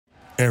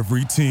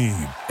Every team,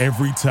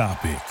 every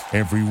topic,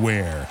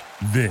 everywhere.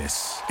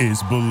 This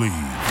is Believe.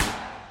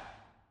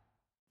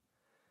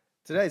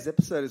 Today's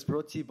episode is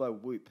brought to you by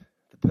Whoop,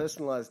 the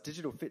personalised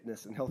digital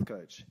fitness and health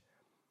coach.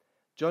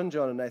 John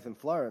and Nathan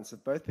Florence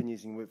have both been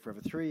using Whoop for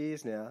over 3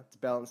 years now to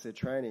balance their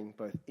training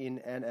both in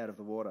and out of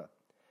the water.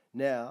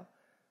 Now,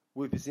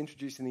 Whoop is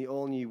introducing the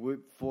all-new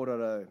Whoop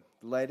 4.0,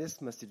 the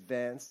latest, most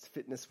advanced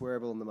fitness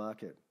wearable on the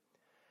market.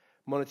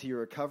 Monitor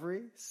your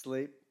recovery,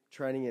 sleep,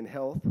 training and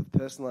health with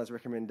personalised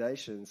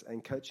recommendations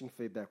and coaching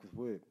feedback with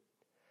Whoop.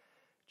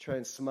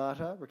 Train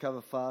smarter,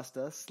 recover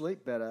faster,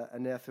 sleep better,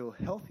 and now feel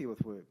healthier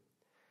with Whoop.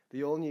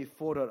 The all-new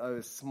 4.0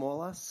 is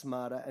smaller,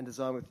 smarter, and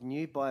designed with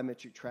new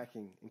biometric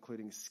tracking,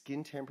 including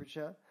skin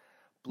temperature,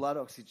 blood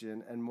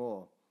oxygen, and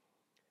more.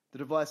 The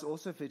device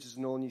also features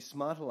an all-new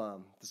smart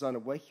alarm, designed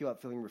to wake you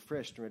up feeling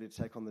refreshed and ready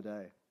to take on the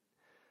day.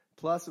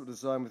 Plus, it was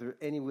designed with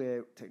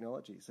anywhere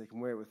technology, so you can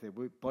wear it with their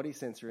Whoop body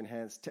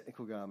sensor-enhanced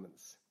technical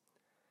garments.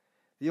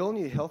 The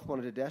all-new Health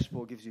Monitor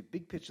dashboard gives you a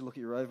big-picture look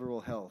at your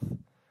overall health.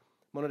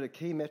 Monitor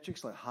key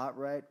metrics like heart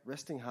rate,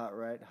 resting heart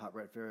rate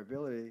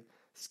variability,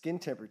 skin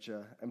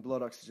temperature, and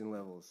blood oxygen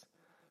levels.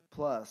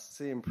 Plus,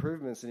 see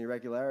improvements in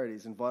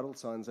irregularities and vital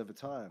signs over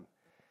time.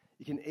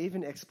 You can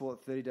even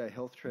export 30-day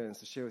health trends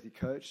to share with your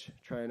coach,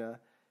 trainer,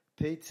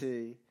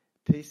 PT,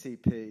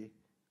 PCP,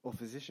 or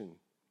physician.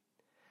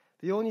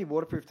 The all-new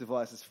waterproof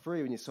device is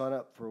free when you sign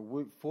up for a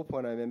Whoop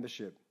 4.0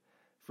 membership.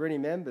 For any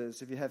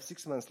members, if you have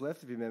 6 months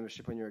left of your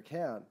membership on your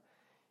account,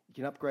 you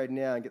can upgrade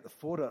now and get the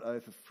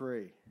 4.0 for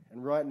free.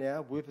 And right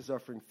now, Whoop is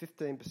offering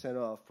 15%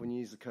 off when you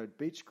use the code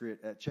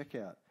BEACHGRIT at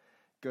checkout.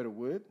 Go to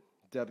Whoop,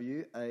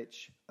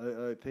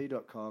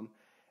 WHOOP.com,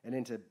 and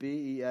enter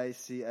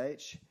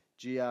BEACHGRIT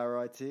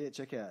at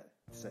checkout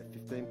to save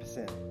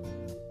 15%.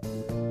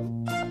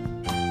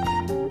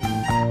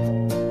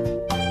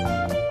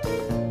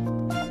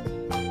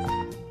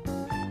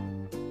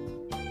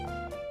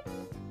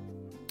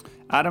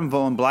 Adam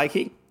Vaughan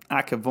Blakey,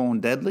 aka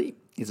Vaughan Deadly,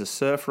 is a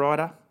surf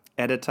writer,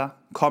 editor,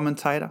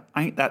 commentator,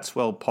 Ain't That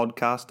Swell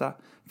podcaster,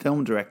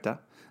 film director,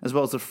 as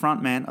well as the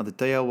frontman of the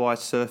DIY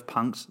surf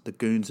punks, the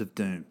Goons of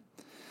Doom.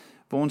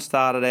 Vaughan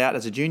started out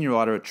as a junior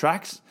writer at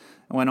Trax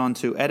and went on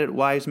to edit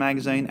Waves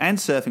magazine and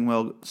Surfing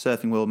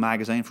World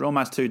magazine for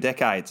almost 2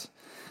 decades.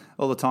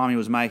 All the time he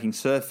was making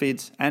surf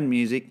vids and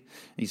music.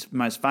 His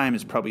most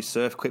famous probably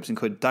surf clips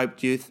include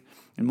Doped Youth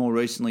and more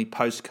recently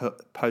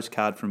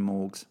Postcard from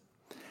Morgs.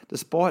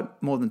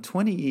 Despite more than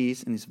 20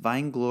 years in this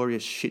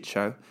vainglorious shit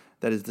show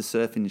that is the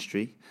surf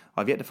industry,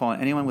 I've yet to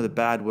find anyone with a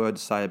bad word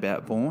to say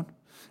about Vaughan,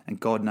 and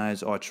God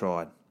knows I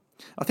tried.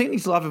 I think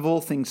his love of all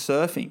things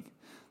surfing,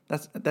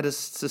 that has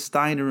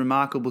sustained a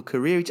remarkable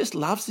career. He just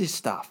loves this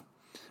stuff.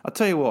 I'll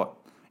tell you what,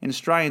 in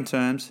Australian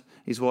terms,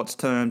 he's what's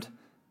termed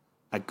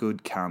a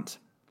good cunt.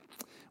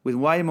 With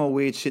way more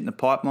weird shit in the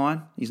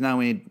pipeline, he's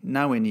nowhere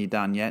near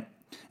done yet.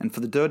 And for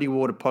the Dirty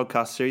Water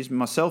podcast series,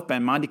 myself,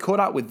 Ben Mundy, caught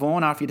up with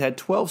Vaughan after he'd had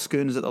 12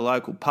 schooners at the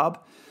local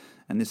pub,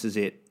 and this is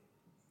it.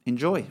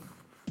 Enjoy.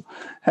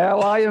 How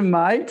are you,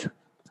 mate?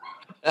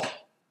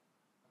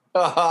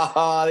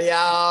 Oh, the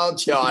old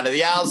China,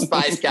 the old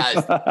Space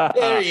Coast.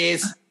 There he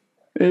is.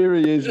 Here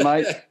he is,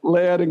 mate.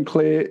 Loud and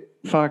clear,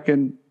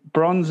 fucking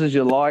bronze as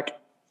you like,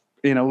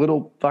 in a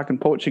little fucking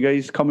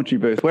Portuguese commentary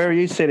booth. Where are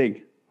you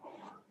sitting?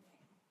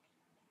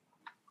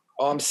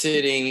 I'm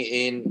sitting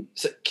in.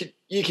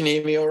 You can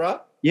hear me all right?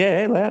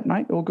 Yeah, loud,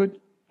 mate. All good.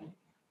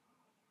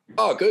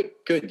 Oh, good.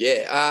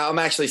 Yeah, I'm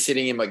actually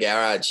sitting in my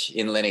garage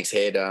in Lennox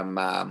Head.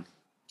 I'm,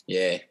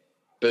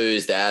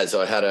 boozed as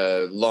I had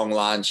a long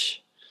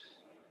lunch,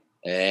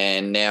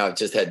 and now I've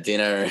just had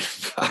dinner and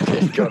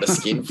fucking got a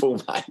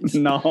skinful, mate.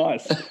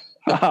 Nice.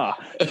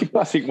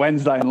 Classic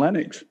Wednesday in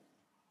Lennox.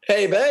 How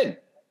you been?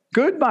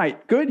 Good,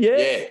 mate. Good, yeah.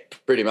 Yeah,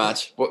 pretty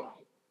much. What?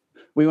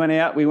 We went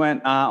out. We're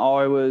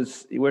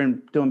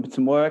doing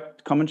some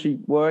commentary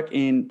work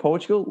in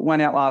Portugal.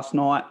 Went out last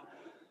night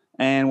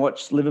and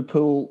watched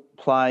Liverpool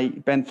play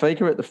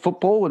Benfica at the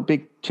football, a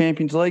big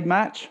Champions League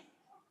match.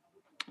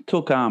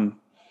 Took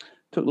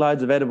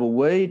loads of edible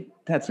weed,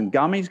 had some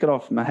gummies, got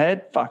off my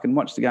head, fucking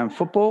watched the game of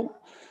football.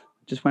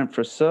 Just went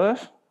for a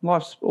surf.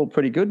 Life's all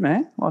pretty good,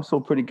 man. Life's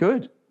all pretty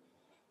good.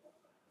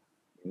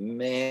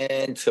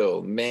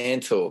 Mental.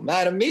 Mate,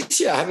 I miss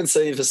you. I haven't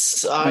seen you for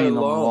so been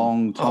long. A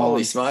long time.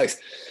 Holy smokes.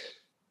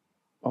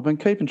 I've been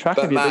keeping track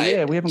of you, mate, but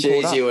yeah, we haven't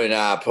caught up. You and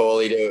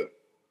Paulie do.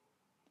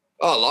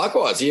 Oh,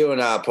 likewise. You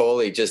and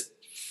Paulie just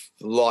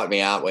light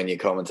me up when you're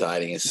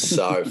commentating. It's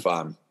so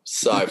fun.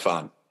 So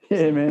fun.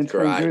 Yeah, man. It's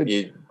great. Good.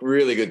 You're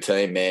really good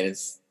team, man.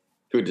 It's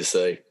good to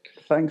see.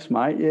 Thanks,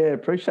 mate. Yeah,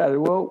 appreciate it.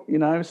 Well,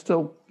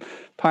 still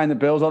paying the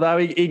bills. Although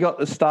he got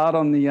the start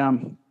on the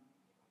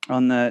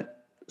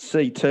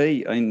CT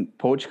in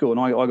Portugal, and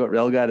I got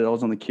relegated. I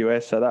was on the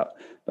QS, so that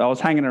I was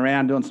hanging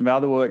around doing some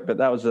other work. But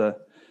that was I've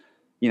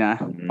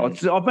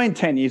been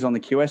 10 years on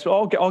the QS. But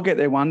I'll get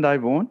there one day,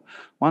 Vaughan.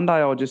 One day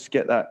I'll just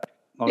get that.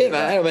 I'll get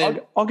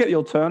the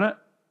alternate.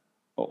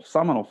 Or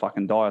someone will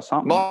fucking die or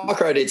something.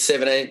 Micro did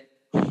 17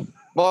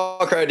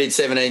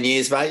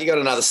 years, mate. You got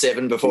another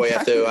 7 before you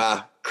have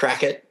to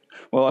crack it.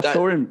 Well, I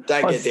saw him.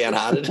 Don't get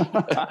downhearted.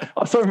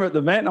 I saw him at the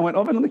event and I went,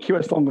 I've been on the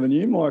QS longer than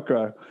you,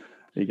 Micro.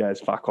 He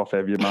goes, fuck off,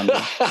 have you, Monday?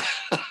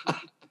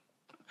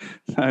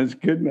 So it's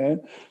good,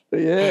 man. But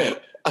yeah.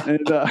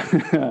 And,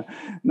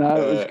 no,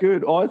 it was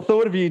good. I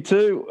thought of you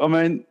too. I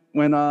mean,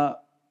 when the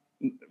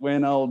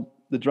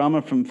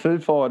drummer from Foo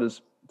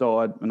Fighters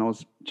died, and I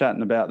was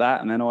chatting about that,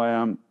 and then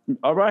I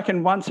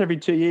reckon once every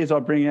 2 years I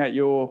bring out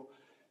your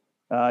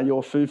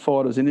Foo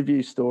Fighters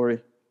interview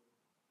story.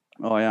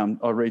 I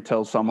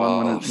retell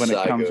someone when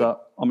it comes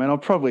up. I mean, I'll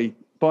probably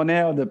by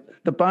now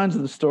the bones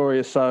of the story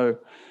are so.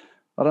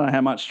 I don't know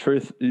how much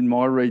truth in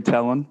my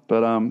retelling,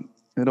 but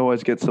it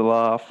always gets a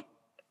laugh.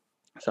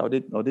 So I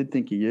did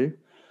think of you.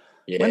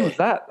 Yeah. When was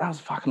that? That was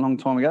a fucking long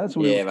time ago. That's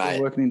when we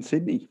were working in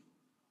Sydney.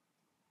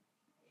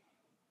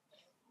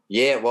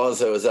 Yeah, it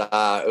was. It was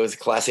a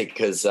classic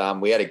because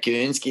we had a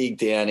Goons gig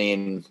down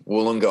in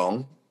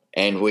Wollongong,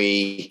 and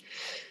we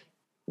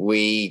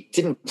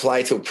didn't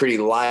play till pretty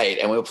late,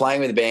 and we were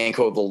playing with a band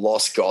called The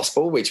Lost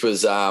Gospel, which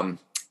was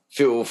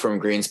Phil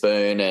from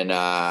Grinspoon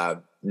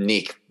and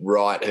Nick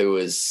Wright, who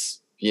was,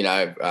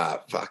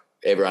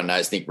 everyone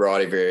knows Nick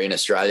Wright if you're in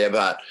Australia,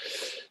 but,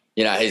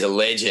 he's a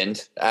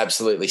legend,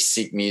 absolutely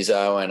sick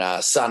muso,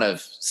 and son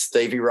of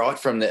Stevie Wright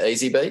from the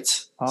Easy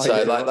Beats.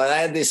 They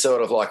had this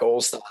sort of like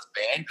all-stars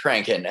band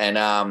cranking,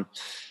 and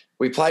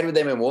we played with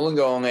them in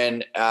Wollongong,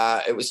 and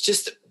it was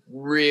just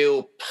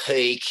real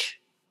peak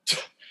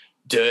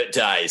dirt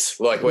days,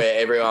 like where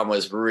everyone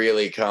was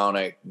really kind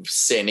of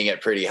sending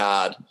it pretty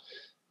hard.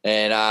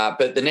 And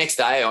but the next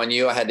day I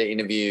knew I had to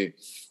interview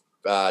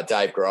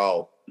Dave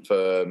Grohl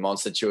for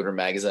Monster Children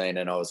magazine,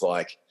 and I was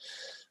like,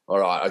 all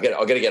right, I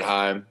got to get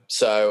home.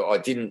 So I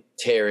didn't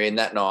tear in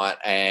that night,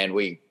 and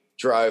we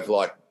drove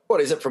like,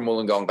 what is it, from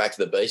Wollongong back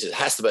to the beaches? It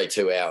has to be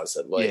 2 hours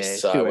at least. Yeah,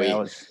 so 2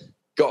 hours.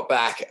 Got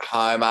back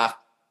home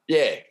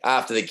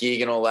after the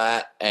gig and all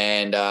that,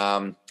 and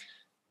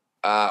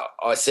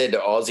I said to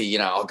Ozzy,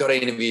 I've got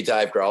to interview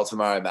Dave Grohl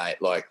tomorrow,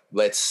 mate. Like,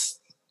 let's,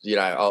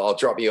 I'll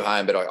drop you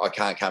home, but I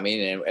can't come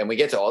in. And we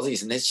get to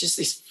Ozzy's, and there's just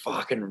this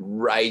fucking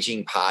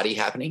raging party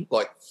happening,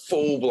 like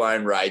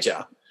full-blown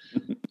rager.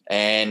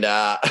 And,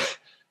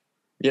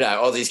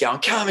 Ozzy's going,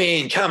 come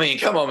in, come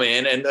on,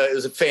 man. And it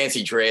was a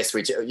fancy dress,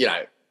 which,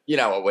 you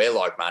know what we're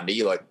like,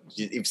 Monday. Like,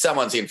 if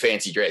someone's in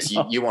fancy dress,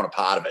 you want a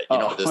part of it. You're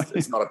not just,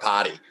 it's not a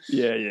party.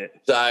 Yeah.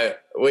 So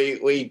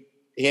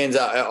he ends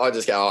up, I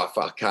just go, oh,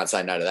 fuck, can't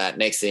say no to that.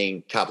 Next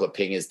thing, couple of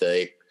pingers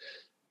deep,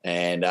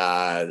 and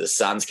the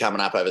sun's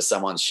coming up over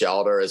someone's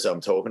shoulder as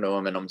I'm talking to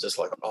him, and I'm just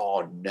like,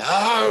 oh,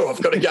 no,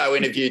 I've got to go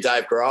interview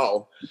Dave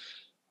Grohl.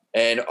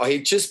 And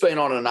he'd just been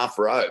on enough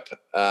rope,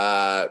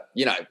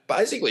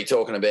 basically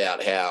talking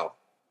about how,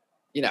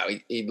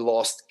 he'd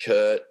lost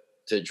Kurt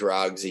to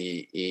drugs.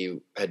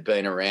 He had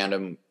been around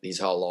him his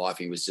whole life.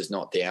 He was just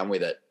not down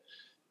with it.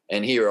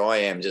 And here I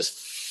am just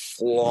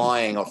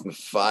flying off my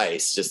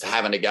face, just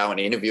having to go and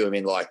interview him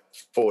in like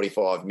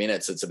 45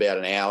 minutes. It's about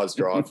an hour's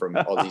drive from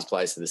Ozzy's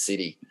place to the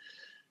city.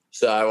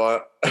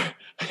 So,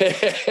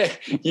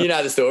 you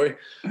know the story.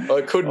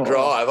 I couldn't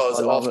drive. I was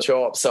off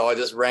chop. So I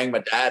just rang my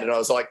dad and I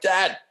was like,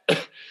 Dad,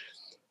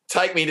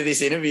 take me to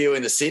this interview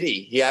in the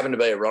city. He happened to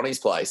be at Ronnie's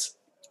place.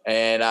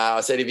 And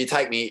I said, if you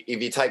take me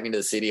to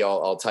the city,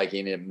 I'll take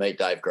you in and meet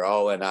Dave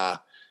Grohl. And,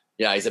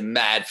 he's a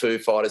mad Foo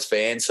Fighters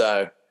fan.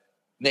 So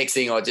next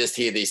thing I just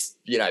hear this,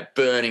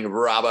 burning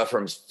rubber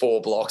from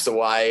 4 blocks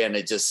away, and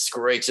it just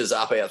screeches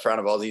up out front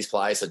of Ozzy's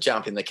place. I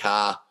jump in the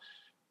car.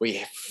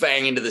 We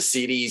fang into the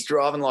city. He's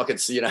driving like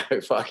it's,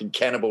 fucking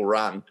Cannibal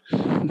Run.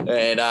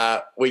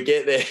 And we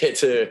get there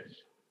to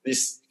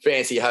this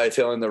fancy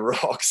hotel in the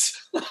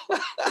Rocks.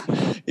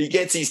 He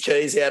gets his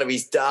keys out of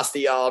his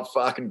dusty old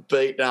fucking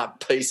beaten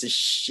up piece of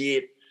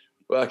shit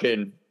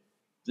fucking,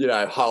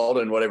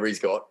 Holden, whatever he's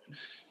got.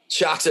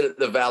 Chucks it at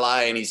the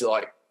valet, and he's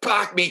like,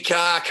 park me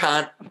car,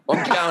 cunt.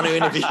 I'm going to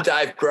interview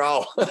Dave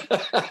Grohl.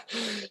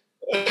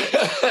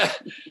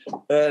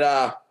 And,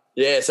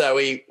 so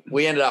we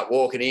ended up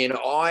walking in.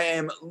 I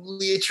am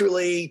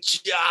literally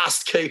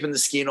just keeping the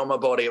skin on my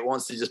body. It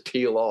wants to just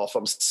peel off.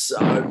 I'm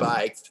so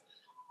baked.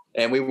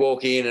 And we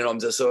walk in, and I'm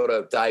just sort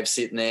of, Dave's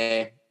sitting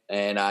there,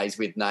 and he's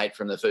with Nate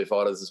from the Foo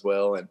Fighters as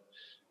well. And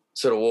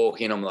sort of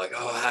walk in, I'm like,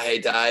 oh, hey,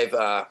 Dave,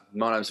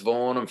 my name's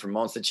Vaughn. I'm from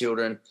Monster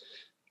Children.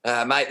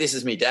 Mate, this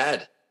is me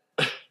dad.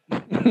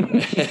 And,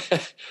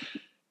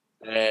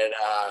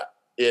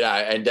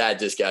 and Dad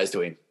just goes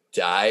to him,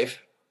 Dave,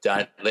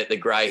 don't let the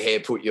grey hair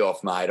put you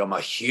off, mate. I'm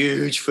a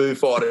huge Foo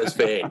Fighters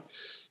fan.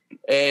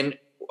 And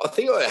I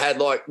think I had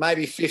like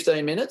maybe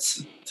 15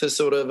 minutes to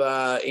sort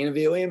of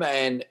interview him,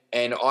 and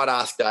I'd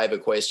ask Dave a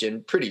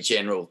question, pretty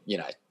general,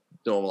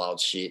 normal old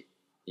shit.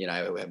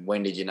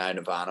 When did you know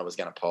Nirvana was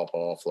going to pop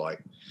off?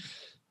 Like,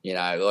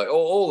 like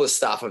all the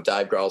stuff of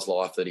Dave Grohl's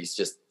life that he's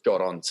just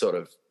got on sort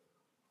of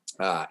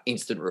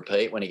instant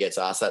repeat when he gets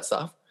asked that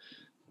stuff.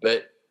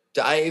 But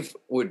Dave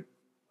would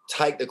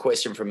take the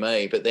question from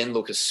me, but then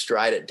look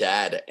straight at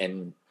Dad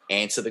and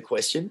answer the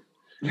question.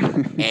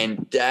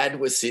 And Dad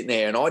was sitting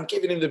there, and I'd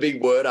given him the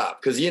big word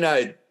up because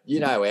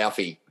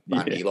Alfie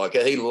Bundy, like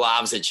he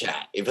loves a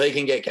chat. If he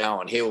can get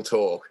going, he'll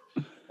talk.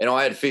 And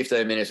I had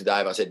 15 minutes with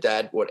Dave. I said,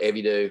 Dad, whatever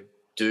you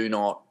do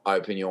not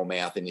open your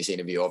mouth in this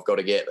interview. I've got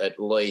to get at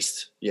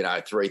least,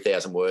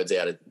 3,000 words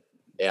out of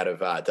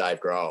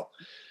Dave Grohl.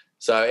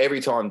 So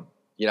every time,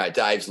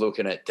 Dave's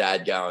looking at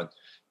Dad going,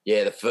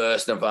 yeah, the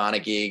first Nirvana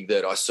gig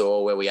that I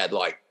saw where we had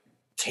like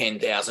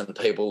 10,000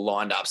 people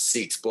lined up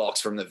 6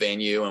 blocks from the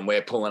venue and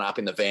we're pulling up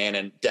in the van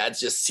and Dad's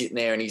just sitting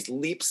there and his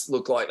lips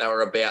looked like they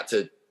were about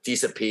to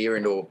disappear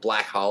into a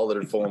black hole that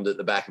had formed at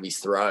the back of his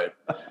throat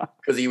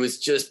because he was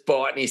just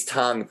biting his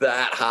tongue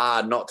that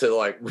hard not to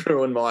like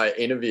ruin my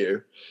interview.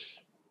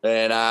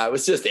 And it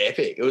was just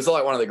epic. It was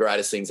like one of the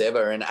greatest things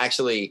ever. And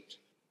actually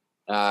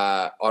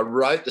I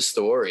wrote the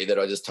story that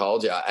I just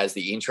told you as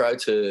the intro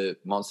to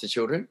Monster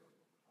Children.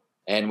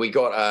 And we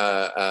got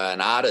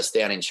an artist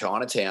down in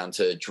Chinatown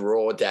to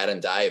draw Dad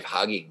and Dave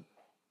hugging.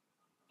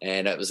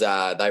 And it was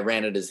they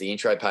ran it as the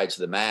intro page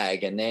to the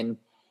mag. And then,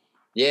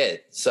 yeah,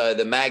 so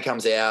the mag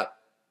comes out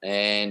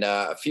and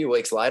a few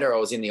weeks later I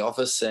was in the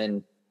office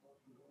and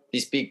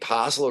this big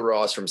parcel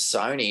arrives from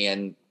Sony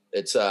and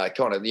it's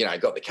kind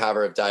of, got the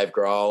cover of Dave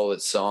Grohl.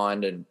 It's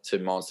signed and to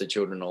Monster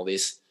Children and all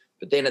this.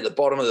 But then at the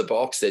bottom of the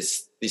box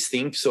there's this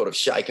thing sort of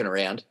shaking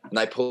around and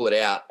they pull it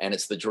out and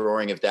it's the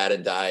drawing of Dad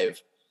and Dave.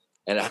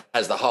 And it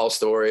has the whole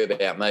story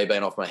about me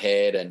being off my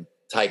head and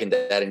taking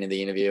Dad into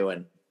the interview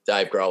and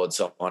Dave Grohl had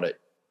signed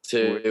it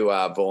to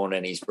Vaughan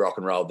and his rock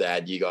and roll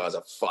dad. You guys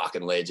are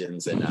fucking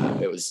legends. And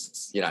it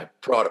was,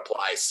 pride of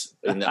place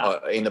in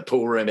the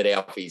pool room at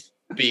Alfie's,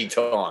 big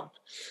time.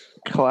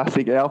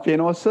 Classic Alfie.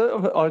 And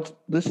I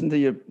listened to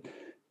your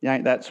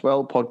Ain't That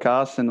Swell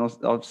podcast and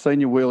I've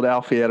seen you wheeled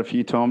Alfie out a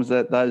few times.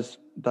 That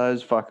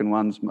those fucking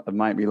ones have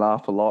made me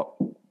laugh a lot.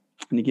 And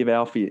you give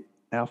Alfie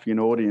an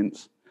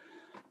audience.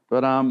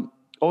 But I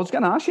was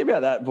going to ask you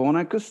about that, Vaughan,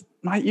 because,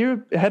 mate,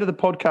 you're ahead of the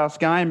podcast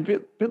game, a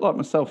bit like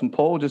myself and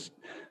Paul, just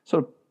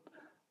sort of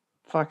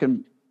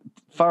fucking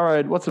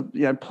furrowed,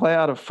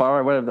 plowed a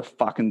furrow, whatever the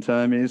fucking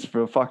term is,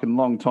 for a fucking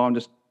long time,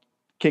 just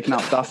kicking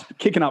up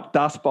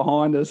dust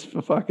behind us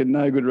for fucking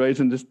no good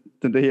reason, just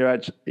to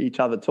hear each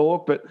other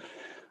talk. But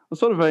I've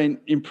sort of been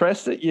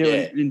impressed that you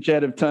and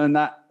Jed have turned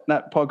that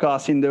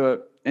podcast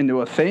into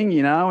a thing,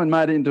 and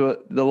made it into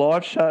the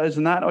live shows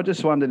and that. I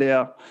just wondered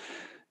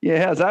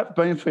how's that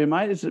been for you,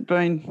 mate? Has it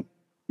been,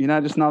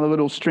 just another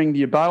little string to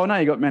your bow? I know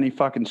you got many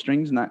fucking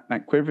strings in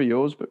that quiver of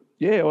yours, but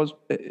yeah, how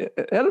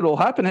did it all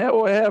happen?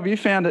 How have you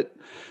found it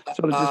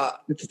sort of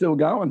it's still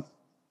going?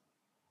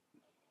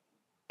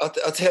 I'll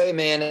tell you,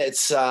 man,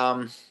 it's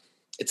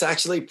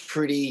actually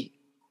pretty,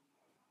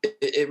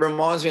 it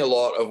reminds me a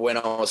lot of when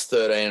I was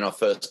 13 and I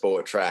first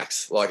bought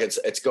Tracks. Like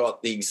it's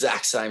got the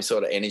exact same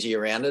sort of energy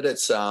around it.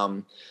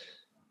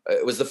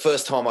 It was the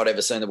first time I'd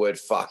ever seen the word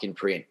fuck in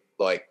print.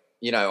 Like,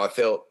 I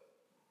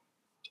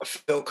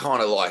felt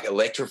kind of like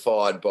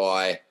electrified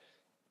by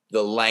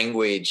the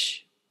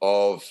language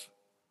of,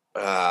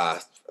 I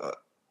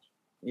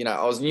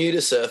was new to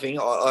surfing.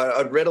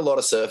 I'd read a lot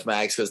of surf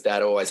mags because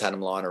Dad always had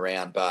them lying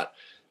around. But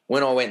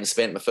when I went and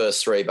spent my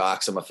first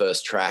 $3 on my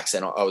first Tracks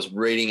and I was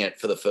reading it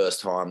for the first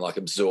time, like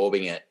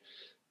absorbing it,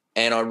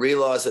 and I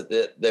realised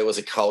that there was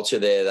a culture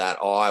there that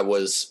I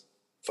was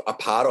a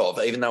part of,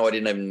 even though I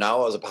didn't even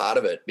know I was a part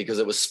of it, because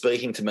it was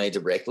speaking to me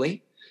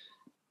directly.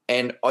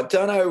 And I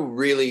don't know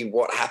really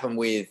what happened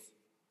with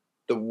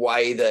the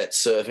way that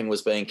surfing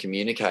was being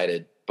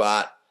communicated,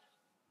 but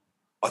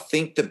I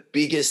think the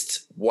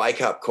biggest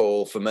wake-up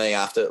call for me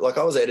after, like,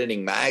 I was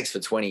editing mags for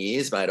 20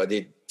 years, mate. I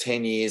did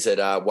 10 years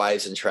at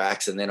Waves and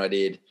Tracks, and then I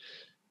did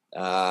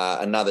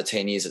another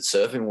 10 years at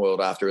Surfing World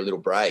after a little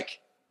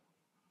break.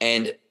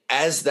 And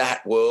as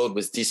that world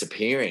was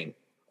disappearing,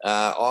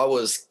 I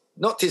was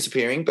not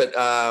disappearing, but,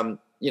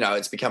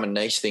 it's become a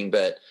niche thing,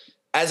 but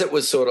as it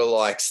was sort of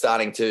like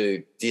starting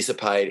to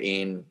dissipate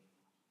in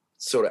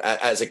sort of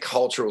as a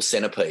cultural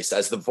centerpiece,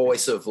 as the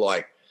voice of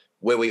like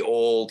where we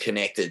all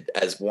connected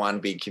as one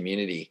big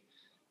community,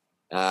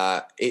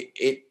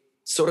 it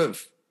sort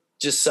of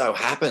just so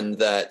happened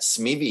that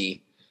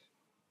Smithy,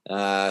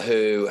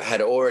 who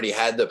had already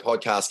had the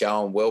podcast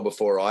going well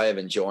before I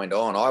even joined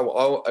on,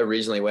 I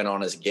originally went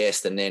on as a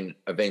guest and then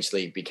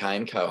eventually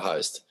became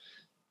co-host.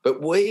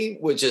 But we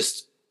were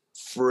just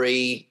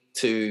free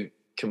to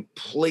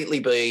completely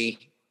be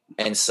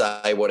and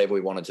say whatever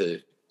we wanted to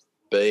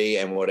be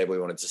and whatever we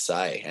wanted to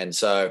say. And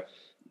so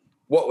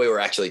what we were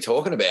actually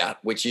talking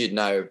about, which you'd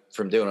know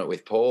from doing it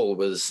with Paul,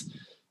 was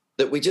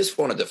that we just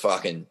wanted to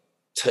fucking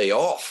tee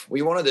off.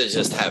 We wanted to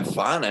just have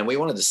fun and we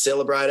wanted to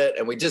celebrate it,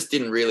 and we just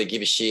didn't really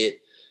give a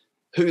shit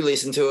who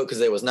listened to it because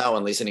there was no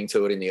one listening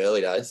to it in the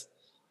early days.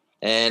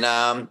 And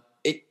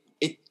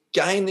it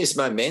gained this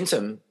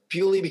momentum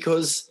purely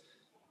because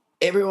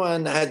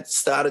everyone had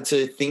started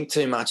to think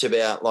too much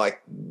about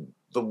like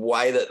the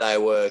way that they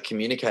were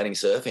communicating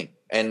surfing.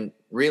 And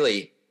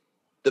really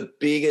the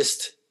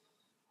biggest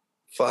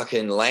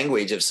fucking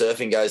language of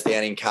surfing goes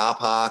down in car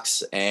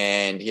parks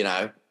and,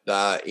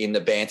 in the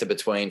banter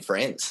between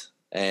friends.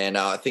 And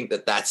I think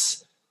that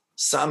that's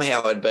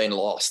somehow had been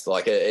lost.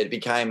 Like it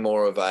became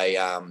more of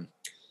a,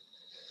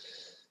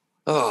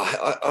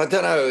 I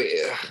don't know.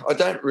 I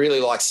don't really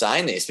like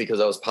saying this because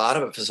I was part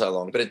of it for so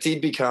long, but it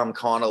did become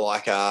kind of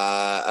like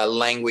a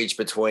language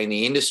between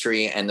the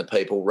industry and the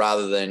people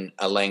rather than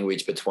a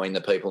language between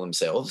the people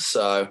themselves.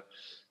 So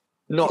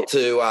not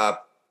to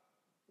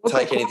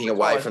take anything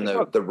away from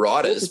the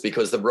writers,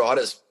 because the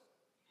writers,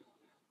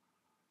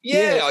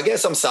 I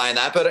guess I'm saying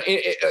that, but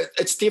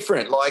it's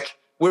different. Like,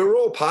 we were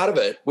all part of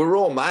it. We were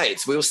all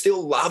mates. We were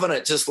still loving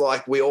it just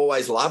like we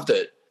always loved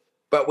it.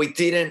 But we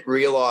didn't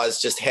realise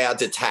just how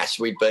detached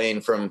we'd been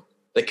from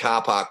the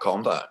car park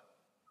combo.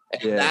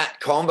 And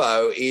that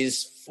combo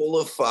is full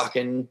of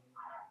fucking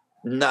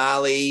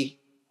gnarly,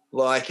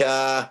 like,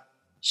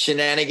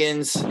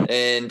 shenanigans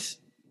and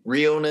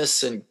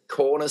realness and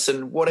coreness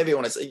and whatever you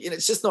want to say.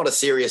 It's just not a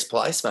serious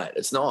place, mate.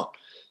 It's not.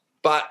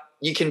 But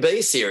you can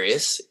be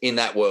serious in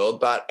that world,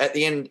 but at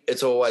the end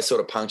it's always sort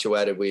of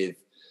punctuated with,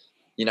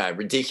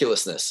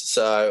 ridiculousness.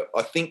 So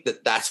I think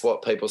that's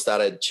what people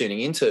started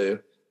tuning into.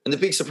 And the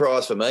big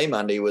surprise for me,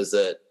 Monday, was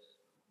that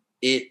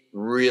it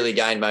really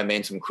gained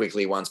momentum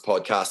quickly once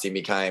podcasting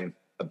became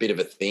a bit of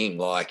a thing.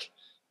 Like,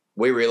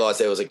 we realised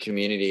there was a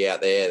community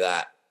out there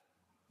that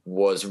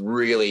was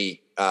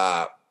really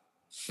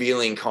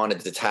feeling kind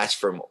of detached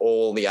from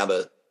all the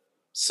other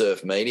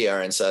surf media,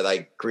 and so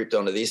they gripped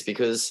onto this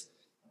because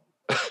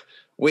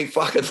we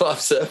fucking love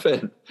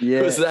surfing.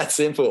 It was that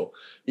simple.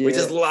 We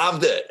just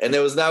loved it, and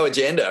there was no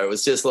agenda. It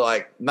was just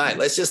like, mate,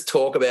 let's just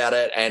talk about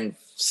it and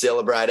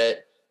celebrate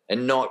it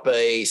and not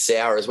be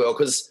sour as well.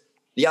 Because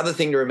the other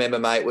thing to remember,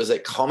 mate, was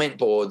that comment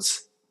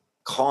boards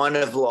kind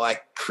of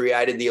like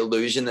created the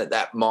illusion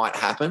that might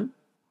happen,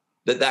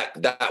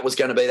 that was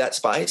going to be that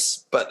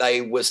space, but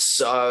they were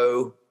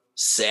so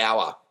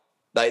sour.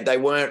 They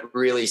weren't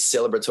really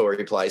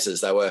celebratory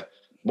places. They were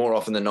more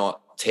often than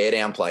not tear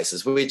down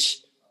places,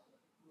 which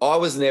I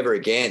was never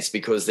against,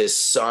 because there's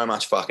so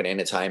much fucking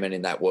entertainment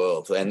in that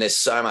world, and there's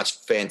so much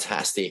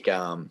fantastic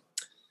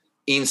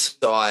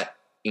insight,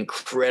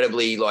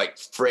 incredibly like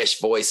fresh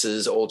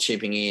voices all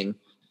chipping in,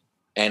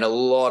 and a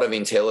lot of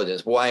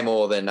intelligence, way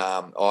more than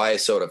I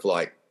sort of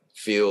like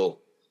feel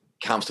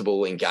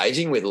comfortable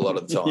engaging with a lot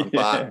of the time.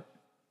 But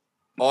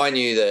I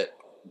knew that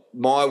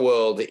my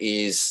world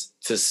is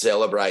to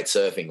celebrate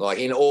surfing, like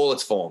in all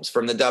its forms,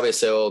 from the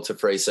WSL to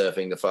free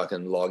surfing to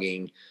fucking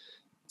logging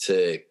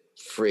to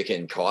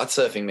freaking kite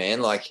surfing,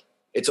 man. Like,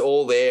 it's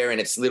all there in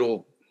its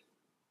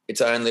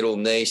own little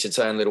niche, its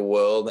own little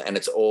world, and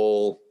it's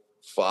all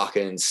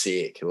fucking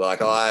sick.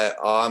 Like,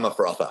 I'm a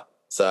frother.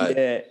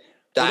 So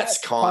that's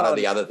kind of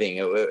the other thing.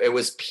 It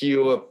was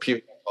pure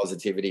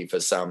positivity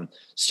for some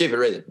stupid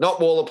reason. Not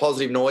wall of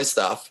positive noise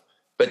stuff,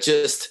 but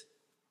just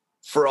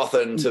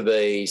frothing to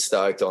be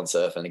stoked on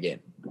surfing again.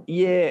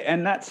 Yeah,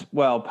 and that's,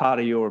 part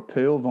of your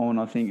appeal, Vaughan,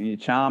 I think, and your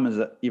charm is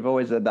that you've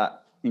always had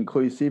that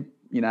inclusive,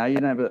 you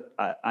never,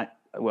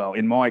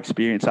 in my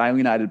experience,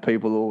 alienated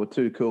people who were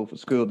too cool for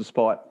school,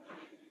 despite,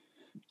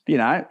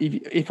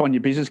 if on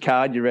your business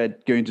card you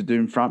read Goon to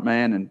Doom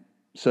frontman and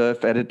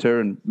surf editor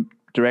and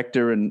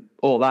director and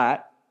all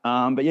that.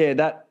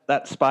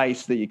 That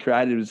space that you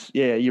created was,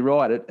 you're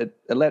right. It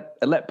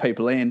let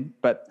people in,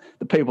 but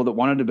the people that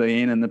wanted to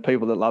be in and the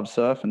people that love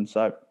surfing.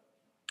 So,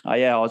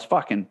 I was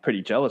fucking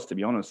pretty jealous, to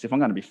be honest. If I'm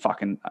going to be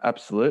fucking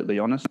absolutely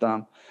honest,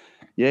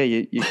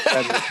 you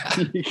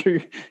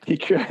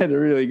created a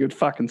really good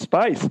fucking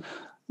space.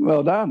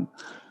 Well done.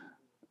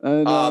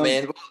 And,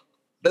 man,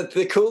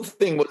 the cool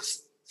thing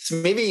was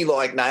Smithy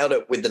like nailed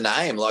it with the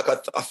name. Like,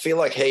 I feel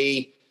like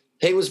he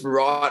was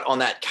right on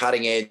that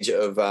cutting edge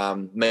of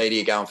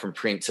media going from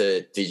print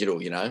to digital,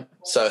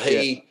 So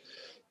he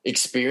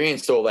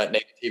experienced all that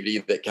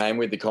negativity that came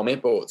with the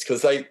comment boards,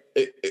 because I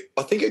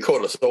think it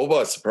caught us all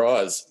by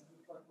surprise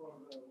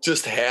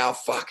just how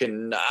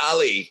fucking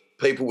gnarly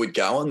people would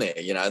go on there.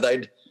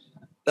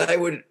 They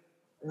would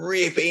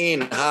rip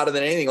in harder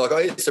than anything. Like,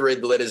 I used to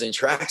read the letters in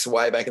tracks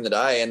way back in the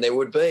day, and there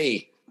would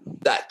be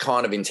that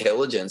kind of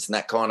intelligence and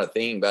that kind of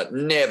thing, but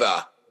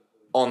never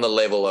on the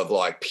level of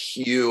like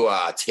pure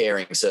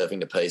tearing surfing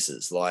to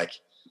pieces. Like,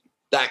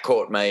 that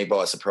caught me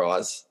by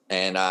surprise,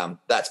 and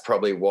that's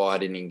probably why I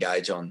didn't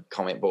engage on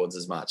comment boards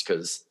as much,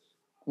 because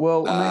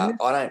I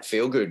don't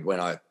feel good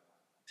when I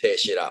tear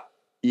shit up.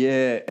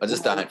 Yeah. I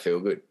just don't feel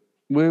good.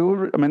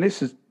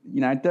 This is,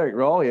 Derek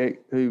Riley,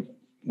 who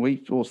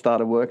we all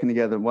started working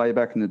together way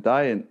back in the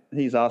day, and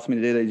he's asked me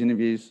to do these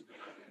interviews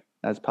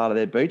as part of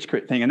their Beach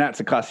Crit thing, and that's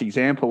a classic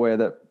example where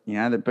the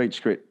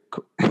Beach Crit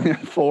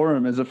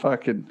forum is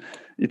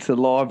it's a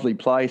lively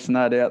place.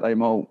 No doubt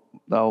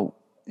they'll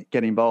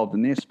get involved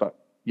in this, but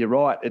you're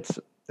right. It's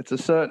a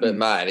certain. But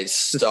mate, it's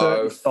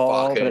so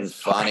fucking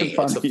funny.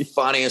 It's the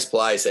funniest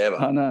place ever.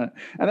 I know,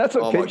 and that's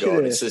what. Oh my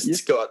god!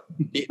 It's got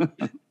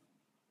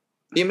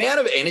the amount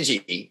of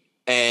energy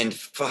and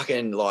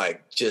fucking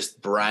like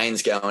just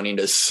brains going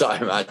into so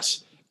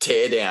much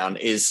teardown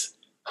is.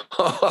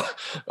 I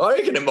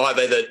reckon it might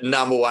be the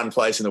number one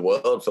place in the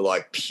world for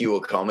like pure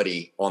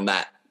comedy in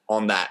that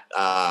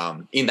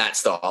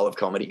style of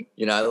comedy.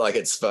 Like,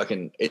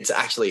 it's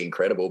actually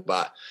incredible.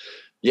 But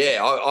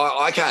yeah,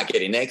 I can't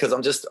get in there because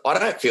I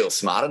don't feel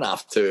smart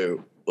enough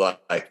to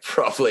like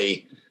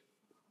properly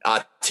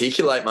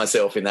articulate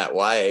myself in that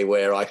way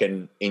where I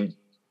can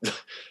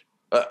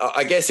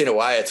I guess in a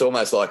way it's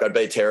almost like I'd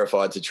be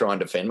terrified to try and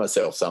defend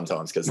myself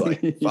sometimes because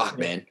like fuck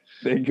man,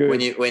 they're good.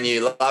 When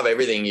you love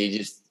everything, you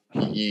just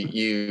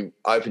you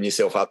open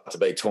yourself up to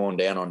be torn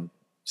down on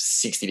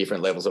 60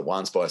 different levels at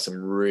once by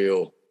some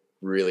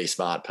really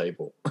smart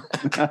people.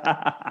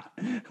 I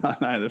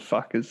know the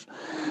fuckers.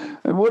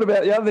 And what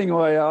about the other thing?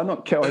 I'm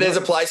not. There's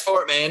a place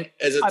for it, man.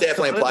 There's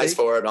definitely a place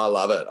for it, and I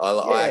love it.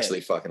 I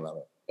actually fucking love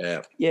it.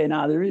 Yeah. Yeah,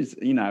 no, there is.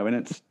 You know, and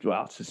it's the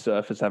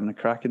surfers having a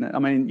crack in it. I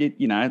mean,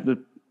 you know,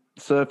 the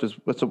surfers.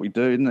 That's what we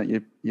do, isn't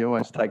it? You're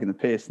always taking the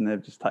piss, and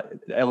they've just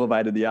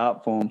elevated the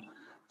art form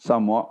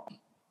somewhat.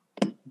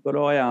 But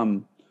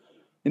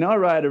you know, I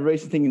wrote a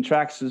recent thing in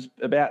Tracks is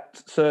about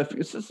surfing.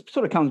 It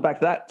sort of comes back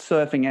to that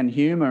surfing and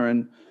humour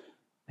and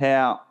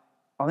how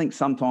I think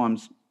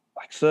sometimes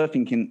like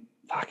surfing can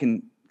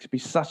fucking be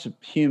such a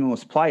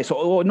humorless place,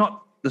 or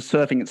not the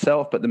surfing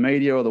itself, but the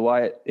media or the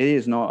way it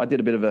is. And I did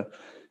a bit of a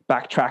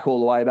backtrack all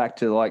the way back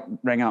to like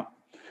rang up,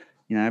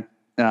 you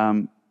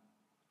know,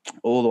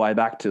 all the way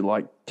back to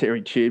like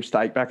Terry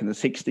Tubesteak back in the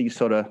 60s,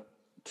 sort of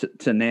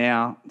to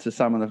now to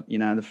some of the, you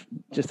know,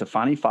 just the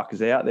funny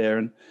fuckers out there.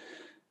 And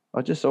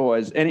I just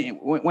always,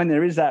 when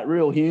there is that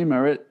real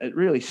humour, it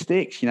really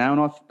sticks, you know,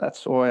 and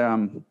that's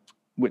why,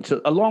 which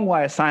is a long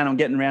way of saying I'm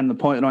getting around to the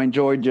point that I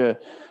enjoyed your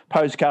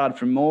postcard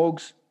from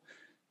Morgs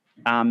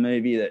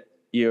movie that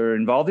you're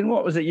involved in.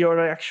 What was it?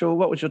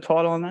 What was your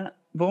title on that,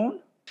 Vaughan?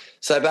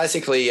 So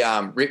basically,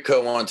 Rip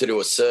Curl wanted to do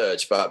a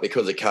search, but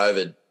because of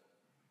COVID,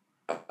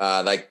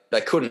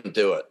 they couldn't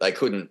do it. They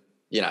couldn't,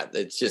 you know,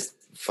 it's just,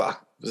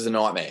 fuck, it was a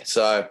nightmare.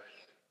 So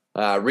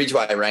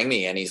Ridgeway rang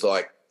me and he's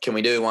like, can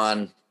we do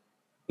one?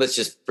 Let's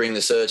just bring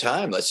the search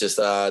home. Let's just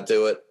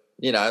do it,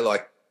 you know,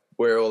 like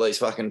where all these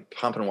fucking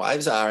pumping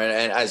waves are.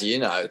 And as you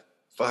know,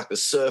 fuck, the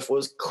surf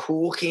was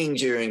cooking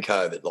during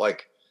COVID,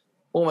 like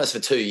almost for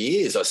 2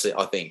 years, I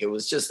think. It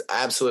was just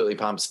absolutely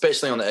pumped,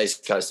 especially on the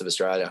east coast of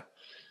Australia.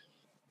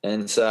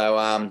 And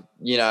so,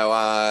 you know,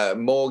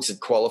 Morgs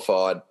had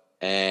qualified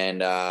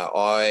and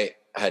I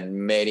had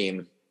met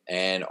him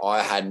and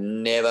I had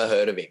never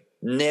heard of him,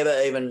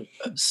 never even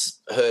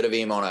heard of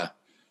him on a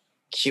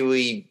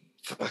QE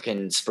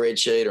fucking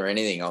spreadsheet or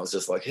anything. I was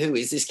just like, who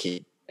is this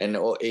kid? And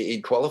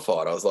he'd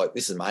qualified. I was like,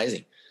 this is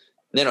amazing.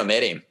 And then I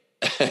met him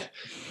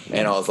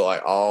and I was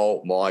like,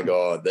 oh my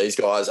God, these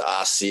guys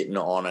are sitting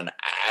on an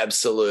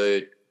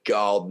absolute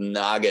gold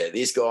nugget.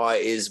 This guy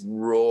is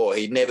raw.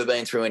 He'd never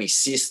been through any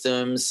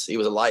systems. He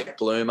was a late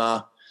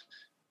bloomer.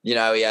 You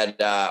know,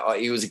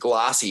 he was a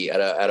glassy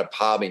at a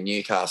pub in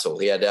Newcastle.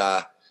 He had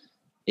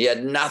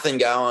nothing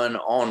going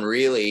on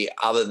really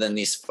other than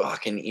this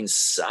fucking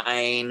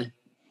insane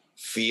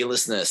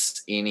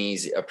fearlessness in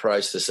his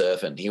approach to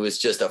surfing. He was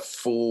just a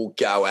full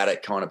go at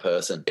it kind of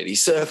person. He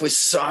surfed with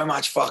so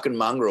much fucking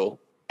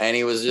mongrel and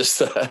he was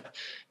just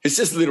it's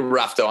just a little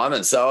rough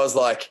diamond. So I was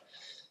like,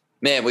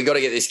 man, we got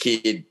to get this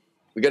kid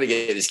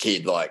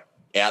like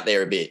out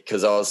there a bit,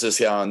 because I was just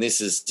going, this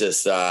is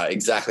just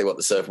exactly what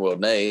the surfing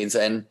world needs.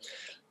 And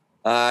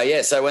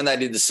so when they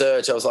did the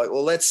search, I was like,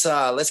 well, let's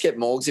get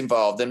Morgs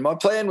involved. And my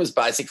plan was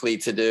basically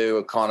to do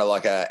a kind of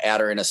like a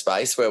outer inner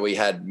space where we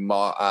had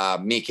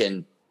Mick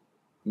and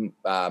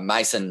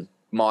Mason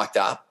mic'd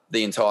up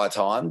the entire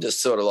time,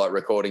 just sort of like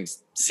recording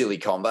silly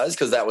combos,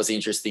 because that was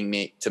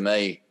interesting to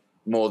me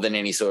more than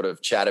any sort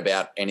of chat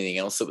about anything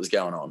else that was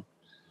going on.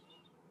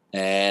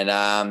 And,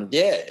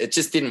 it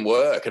just didn't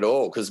work at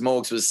all because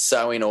Morgs was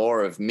so in awe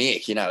of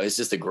Mick. You know, he was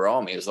just a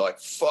grom. He was like,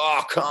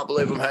 fuck, can't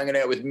believe I'm hanging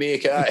out with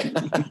Mick,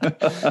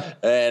 eh?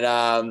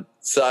 And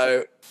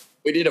so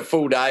we did a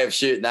full day of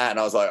shooting that and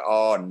I was like,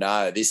 oh,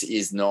 no, this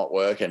is not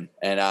working.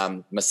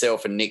 And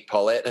myself and Nick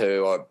Pollett,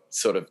 who I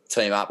sort of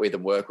team up with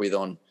and work with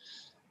on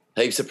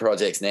heaps of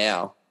projects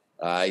now,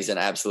 he's an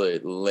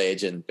absolute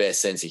legend,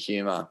 best sense of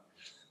humour.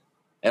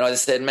 And I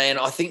just said, man,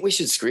 I think we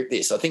should script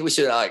this. I think we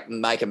should like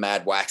make a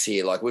mad wax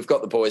here. Like we've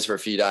got the boys for a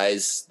few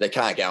days. They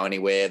can't go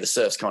anywhere. The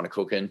surf's kind of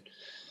cooking.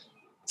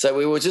 So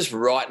we were just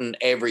writing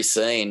every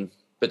scene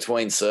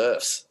between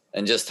surfs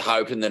and just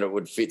hoping that it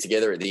would fit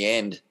together at the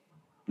end.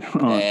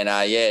 And,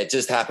 it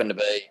just happened to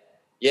be.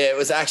 Yeah, it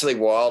was actually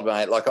wild,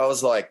 mate. Like I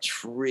was like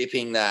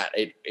tripping that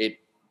it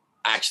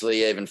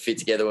actually even fit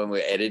together when we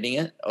were editing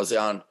it. I was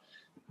going,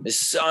 there's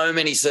so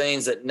many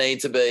scenes that need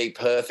to be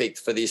perfect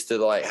for this to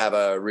like have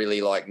a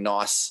really like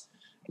nice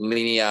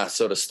linear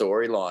sort of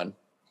storyline.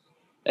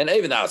 And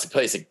even though it's a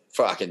piece of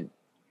fucking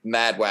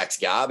mad wax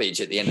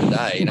garbage at the end of the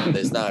day, you know,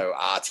 there's no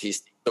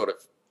artistic sort of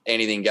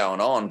anything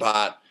going on,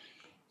 but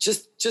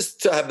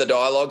just to have the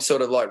dialogue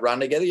sort of like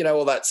run together, you know,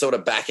 all that sort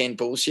of back end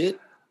bullshit.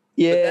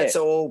 Yeah. But that's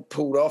all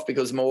pulled off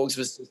because Morgs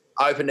was just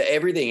open to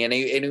everything and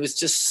he was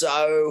just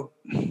so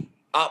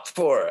up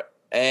for it.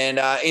 And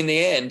in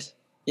the end,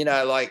 you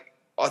know, like,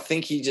 I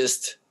think he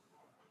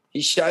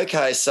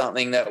showcased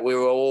something that we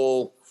were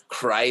all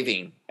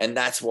craving, and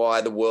that's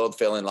why the world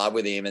fell in love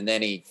with him. And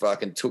then he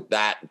fucking took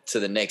that to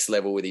the next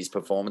level with his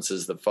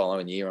performances the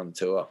following year on the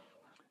tour.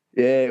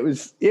 Yeah, it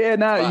was. Yeah,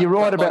 no, you're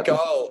right about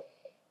goal.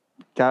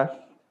 Go.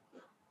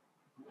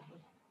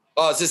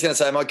 I was just going to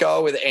say, my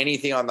goal with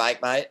anything I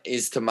make, mate,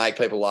 is to make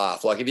people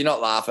laugh. Like, if you're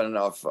not laughing,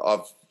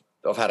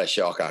 I've had a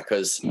shocker,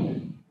 because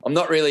I'm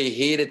not really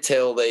here to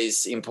tell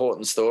these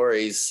important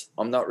stories.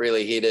 I'm not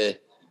really here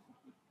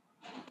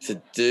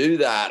to do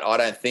that. I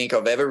don't think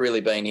I've ever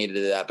really been here to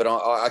do that, but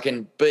I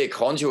can be a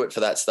conduit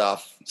for that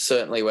stuff.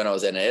 Certainly when I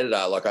was an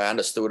editor, like, I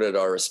understood it,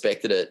 I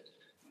respected it.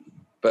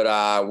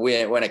 But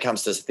when it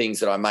comes to things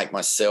that I make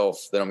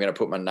myself, that I'm going to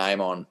put my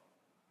name on,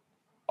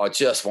 I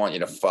just want you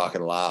to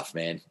fucking laugh,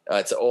 man.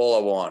 That's all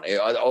I want.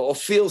 I'll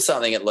feel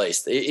something at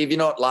least. If you're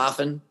not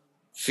laughing,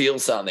 feel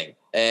something.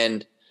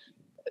 And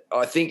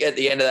I think at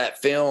the end of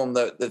that film,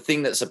 the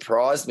thing that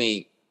surprised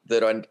me,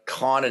 that I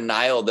kind of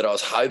nailed, that I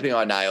was hoping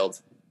I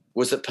nailed,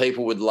 was that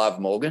people would love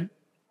Morgan,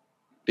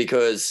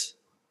 because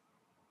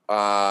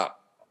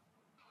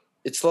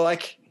it's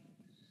like,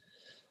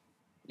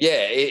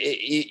 yeah,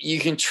 you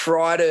can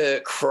try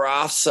to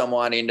craft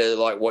someone into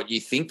like what you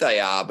think they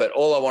are, but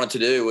all I wanted to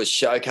do was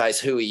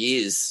showcase who he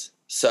is,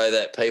 so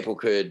that people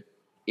could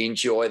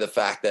enjoy the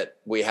fact that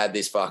we had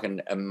this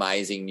fucking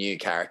amazing new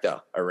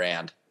character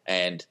around.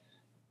 And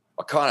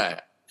I kind of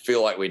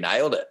feel like we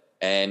nailed it.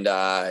 And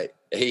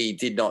he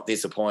did not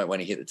disappoint when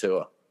he hit the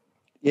tour.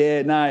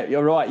 Yeah, no,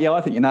 you're right. Yeah,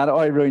 I think you nailed it.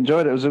 I really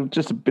enjoyed it. It was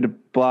just a bit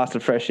of blast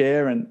of fresh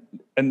air. And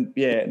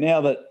yeah,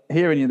 now that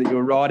hearing you that you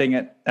were writing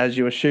it as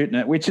you were shooting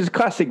it, which is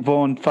classic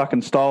Vaughan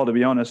fucking style, to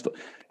be honest.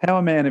 How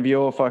a man of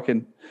your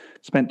fucking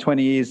spent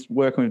 20 years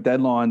working with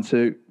deadlines,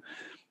 who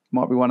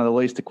might be one of the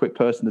least equipped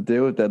person to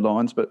deal with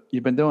deadlines, but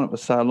you've been doing it for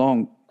so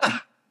long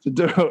to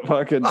do it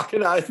fucking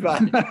oath,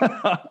 mate.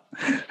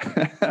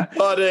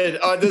 Oh, dude,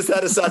 I just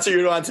had such a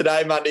good one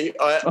today, Monday.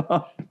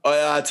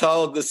 I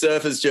told the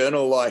Surfers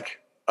Journal, like,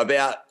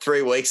 about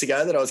 3 weeks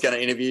ago that I was going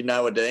to interview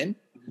Noah Dean.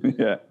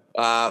 Yeah.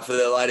 For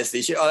the latest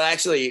issue. I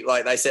actually,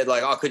 like, they said,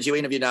 like, oh, could you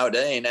interview Noah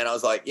Dean? And I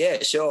was like,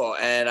 yeah, sure.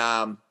 And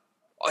I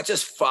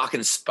just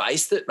fucking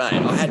spaced it, mate.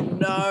 I had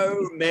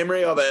no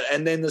memory of it.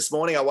 And then this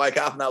morning I woke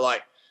up and they're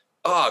like,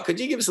 oh, could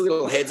you give us a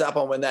little heads up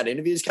on when that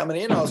interview's coming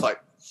in? I was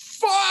like,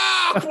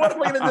 fuck, what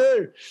am I going to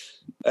do?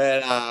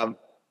 And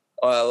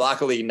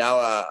luckily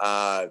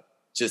Noah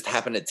just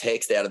happened to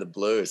text out of the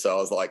blue. So I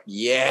was like,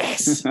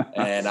 yes.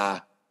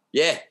 And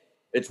yeah.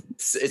 It's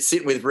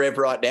sitting with Rev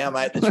right now,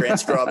 mate, the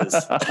transcribers.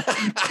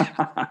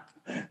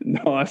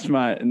 Nice,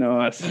 mate,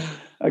 nice.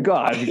 A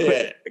guy,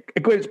 Yeah. a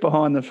glimpse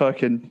behind the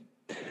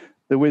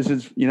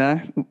Wizards,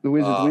 the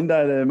Wizards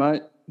window there,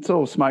 mate. It's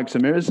all smokes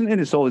and mirrors, isn't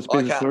it? It's all this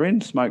business we're in,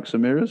 smokes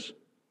and mirrors.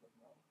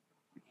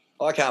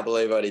 I can't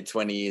believe I did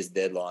 20 years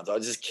deadlines. I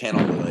just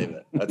cannot believe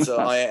it.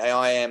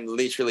 I am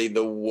literally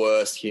the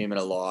worst human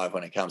alive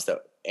when it comes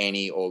to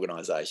any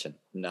organisation.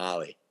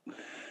 Gnarly.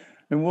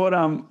 And what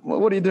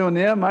are you doing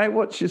now, mate?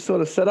 What's your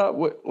sort of setup?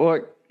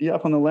 Like, you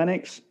up on the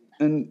Lennox,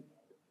 and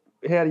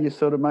how do you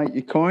sort of make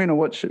your coin, or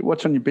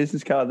what's on your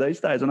business card these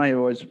days? I know you're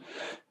always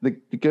the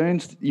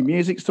goons. Your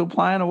music still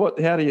playing, or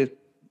what? How do you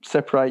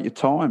separate your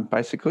time?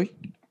 Basically,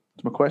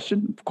 that's my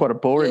question. Quite a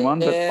boring one,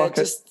 but fuck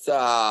just.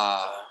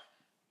 I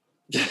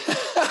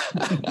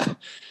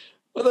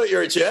thought you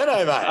were a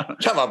journo, mate.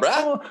 Come on,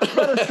 bro.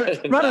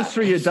 Run us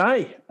through your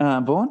day,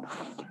 Vaughan.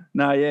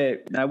 No, yeah,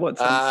 no.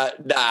 What's nah.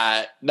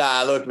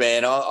 Look,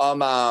 man,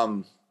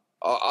 I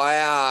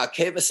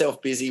keep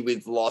myself busy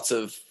with lots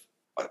of.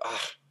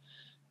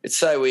 It's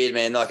so weird,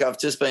 man. Like, I've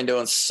just been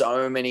doing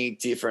so many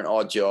different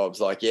odd jobs.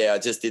 Like, yeah, I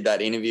just did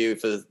that interview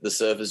for the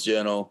Surfers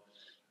Journal.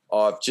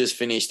 I've just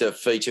finished a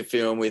feature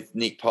film with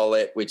Nick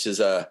Pollett, which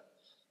is I'll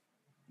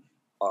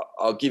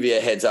give you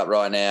a heads up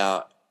right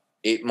now.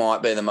 It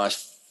might be the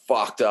most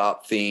fucked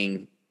up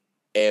thing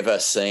ever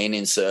seen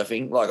in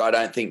surfing. Like, I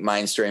don't think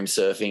mainstream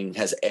surfing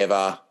has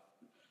ever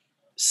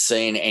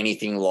seen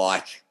anything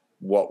like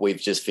what we've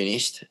just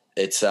finished.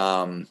 It's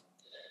I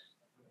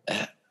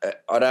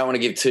don't want to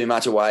give too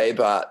much away,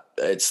 but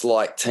it's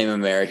like Team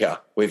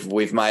America.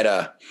 We've made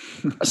a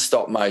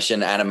stop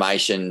motion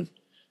animation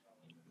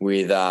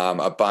with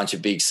a bunch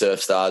of big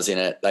surf stars in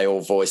it. They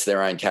all voice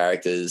their own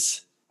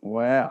characters.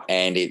 Wow.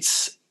 And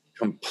it's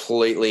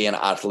completely and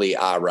utterly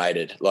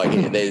R-rated.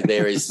 Like,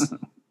 there is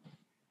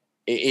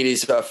it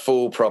is a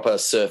full proper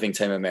surfing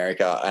Team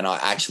America, and I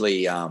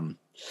actually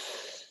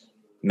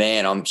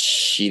man, I'm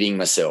shitting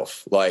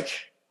myself. Like,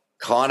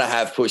 kind of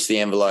have pushed the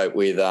envelope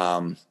with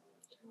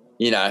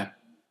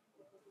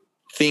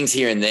things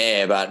here and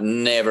there, but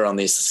never on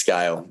this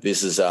scale.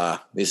 This is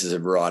a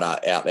right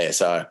out there.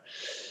 So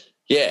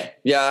yeah,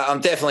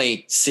 I'm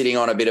definitely sitting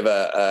on a bit of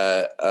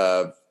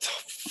a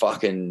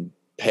fucking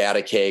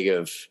powder keg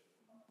of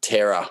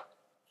terror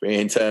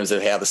in terms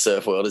of how the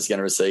surf world is going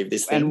to receive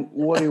this thing. And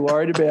what are you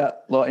worried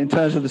about, like, in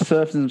terms of the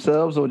surfers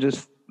themselves, or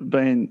just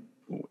being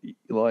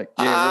like,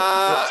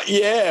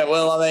 yeah,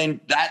 well, I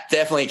mean, that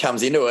definitely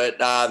comes into it.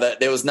 That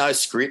there was no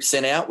script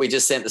sent out. We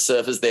just sent the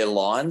surfers their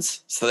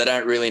lines, so they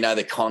don't really know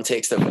the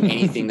context of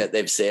anything that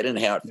they've said and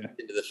how it fits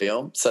into the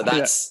film. So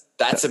that's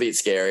a bit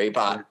scary,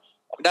 but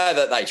I know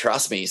that they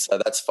trust me, so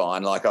that's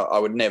fine. Like, I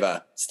would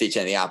never stitch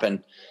anything up,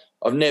 and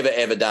I've never,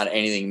 ever done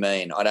anything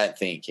mean, I don't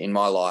think, in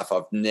my life.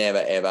 I've never,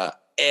 ever,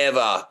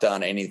 ever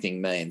done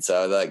anything mean.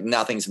 So like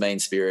nothing's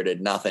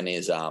mean-spirited. Nothing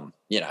is,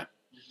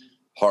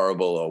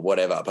 horrible or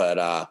whatever.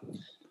 But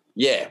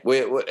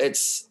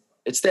it's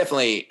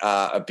definitely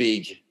a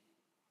big,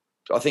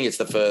 I think it's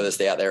the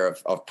furthest out there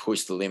I've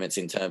pushed the limits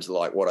in terms of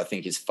like what I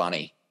think is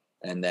funny.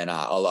 And then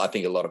I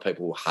think a lot of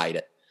people will hate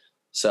it.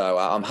 So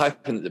I'm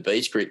hoping that the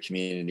beach grit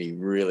community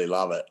really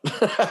love it.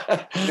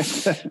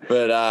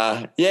 But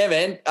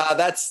man,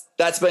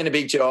 that's been a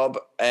big job.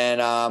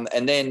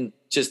 And then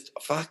just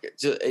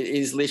it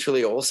is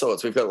literally all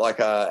sorts. We've got like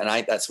an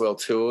Ain't That Swell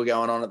tour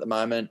going on at the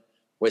moment.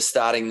 We're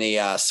starting the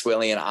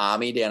Swellian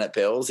Army down at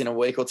Bells in a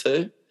week or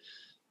two.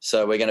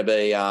 So we're going to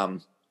be,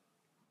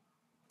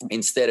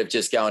 instead of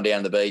just going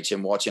down the beach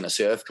and watching a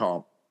surf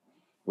comp,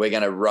 we're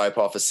going to rope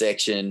off a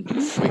section.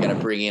 We're going to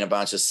bring in a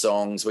bunch of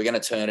songs. We're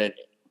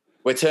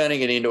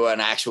turning it into an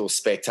actual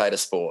spectator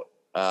sport.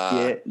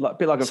 A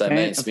bit like a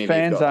fan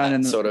zone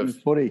in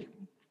the footy.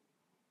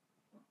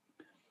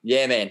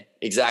 Yeah, man,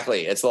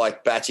 exactly. It's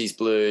like Batchy's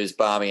Blues,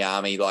 Barmy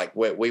Army. Like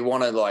we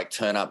want to like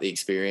turn up the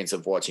experience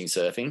of watching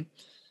surfing.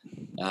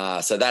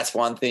 So that's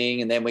one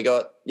thing. And then we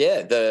got,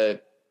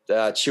 the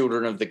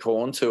Children of the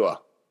Corn tour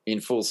in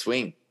full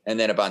swing, and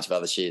then a bunch of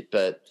other shit.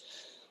 But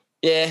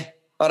yeah,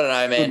 I don't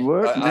know, man. Good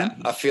work,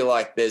 man. I feel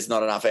like there's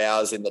not enough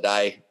hours in the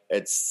day.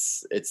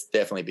 It's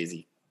definitely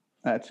busy.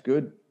 That's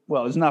good.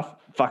 Well, there's enough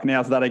fucking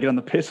hours that I get on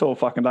the piss all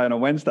fucking day on a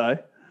Wednesday.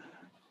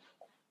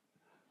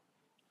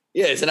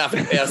 Yeah, there's enough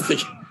hours to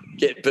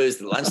get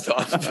boozed at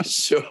lunchtime for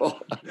sure.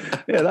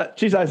 Yeah,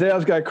 those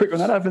hours go quick when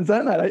that happens,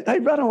 don't they? They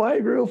run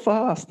away real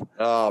fast.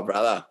 Oh,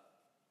 brother.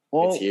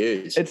 Well, it's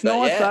huge. It's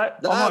nice,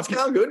 though. No, it's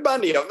going good,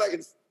 Bundy.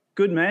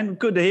 Good, man.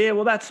 Good to hear.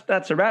 Well,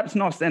 that's a wrap. It's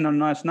nice to end on a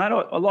nice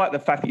note. I like the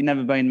fact that you've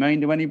never been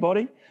mean to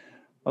anybody.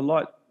 I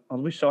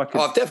wish I could.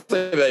 I've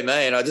definitely been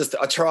mean. I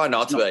try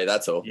not to be,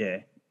 that's all. Yeah.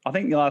 I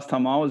think the last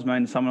time I was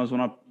mean to someone was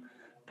when I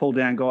pulled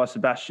down Guy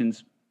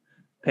Sebastian's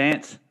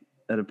pants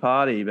at a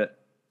party. But,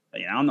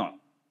 I'm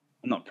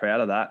not proud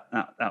of that.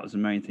 That was a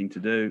mean thing to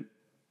do.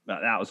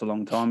 But that was a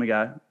long time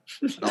ago.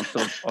 And I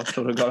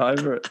sort of got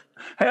over it.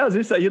 How is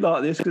this that you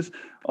like this? Because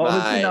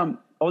I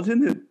was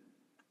in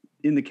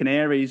the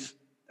Canaries,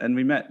 and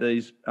we met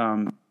these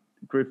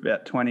group of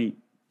about 20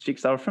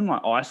 chicks. They were from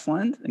like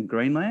Iceland and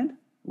Greenland,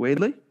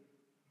 weirdly.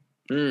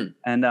 Mm.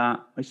 And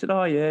we said,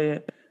 oh, yeah.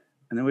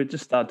 And then we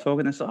just started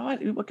talking. They said, oh,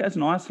 what goes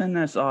in Iceland?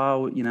 And they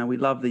said, we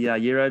love the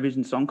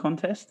Eurovision Song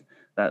Contest.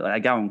 They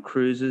go on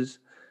cruises.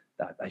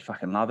 They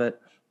fucking love it.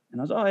 And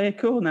I was, oh, yeah,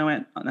 cool. And they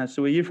went,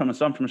 so where are you from? I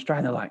said, I'm from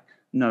Australia. They're like,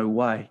 no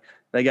way.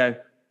 They go,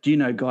 do you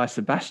know Guy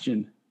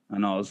Sebastian?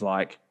 And I was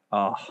like,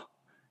 oh,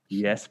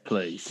 yes,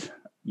 please.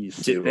 You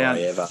sit down.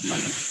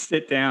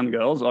 Sit down,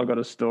 girls. I've got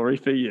a story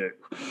for you.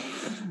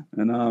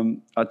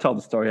 And I told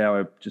the story how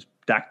I just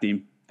dacked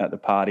him at the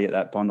party, at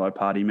that Bondi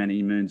party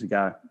many moons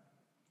ago.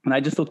 And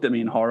they just looked at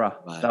me in horror.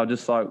 Right. They were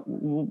just like,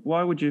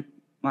 why would you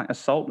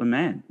assault a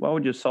man? Why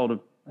would you assault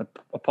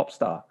a pop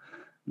star?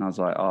 And I was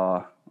like,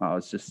 oh, I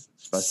was just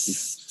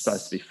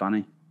supposed to be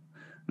funny.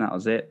 And that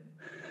was it.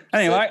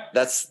 Anyway,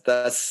 so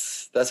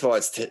that's why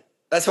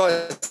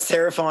it's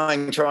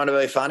terrifying trying to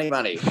be funny,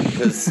 Money,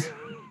 because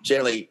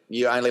generally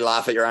you only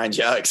laugh at your own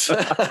jokes.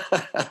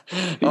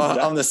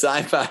 I'm the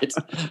same, mate.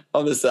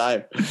 I'm the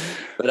same.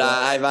 But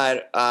hey,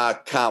 mate,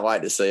 can't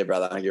wait to see you,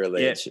 brother. You're a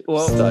legend. Yeah,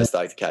 well, so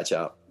stoked to catch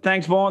up.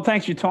 Thanks, Vaughn.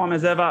 Thanks for your time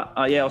as ever.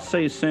 I'll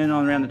see you soon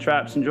on Around the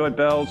Traps. Enjoy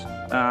Bells.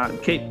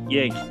 Give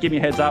me a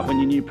heads up when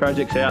your new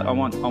project's out. I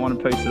want a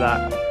piece of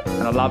that.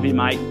 And I love you,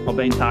 mate. I'll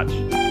be in touch.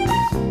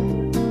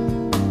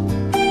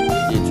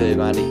 You too,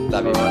 Marty.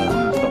 Love you,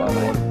 brother. Stop,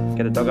 mate.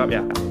 Get a dog up,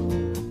 yeah.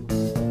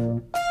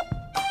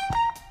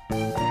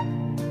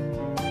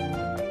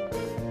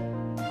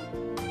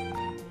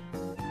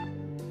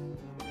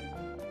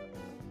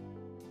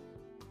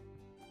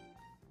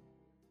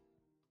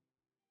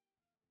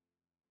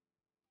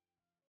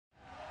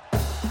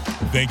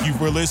 Thank you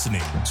for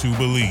listening to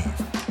Believe.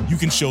 You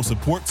can show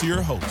support to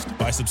your host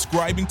by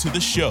subscribing to the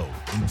show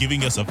and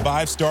giving us a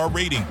 5-star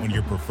rating on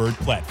your preferred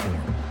platform.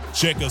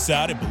 Check us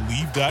out at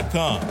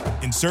Believe.com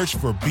and search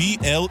for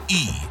BLEAV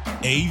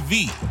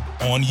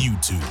on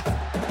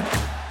YouTube.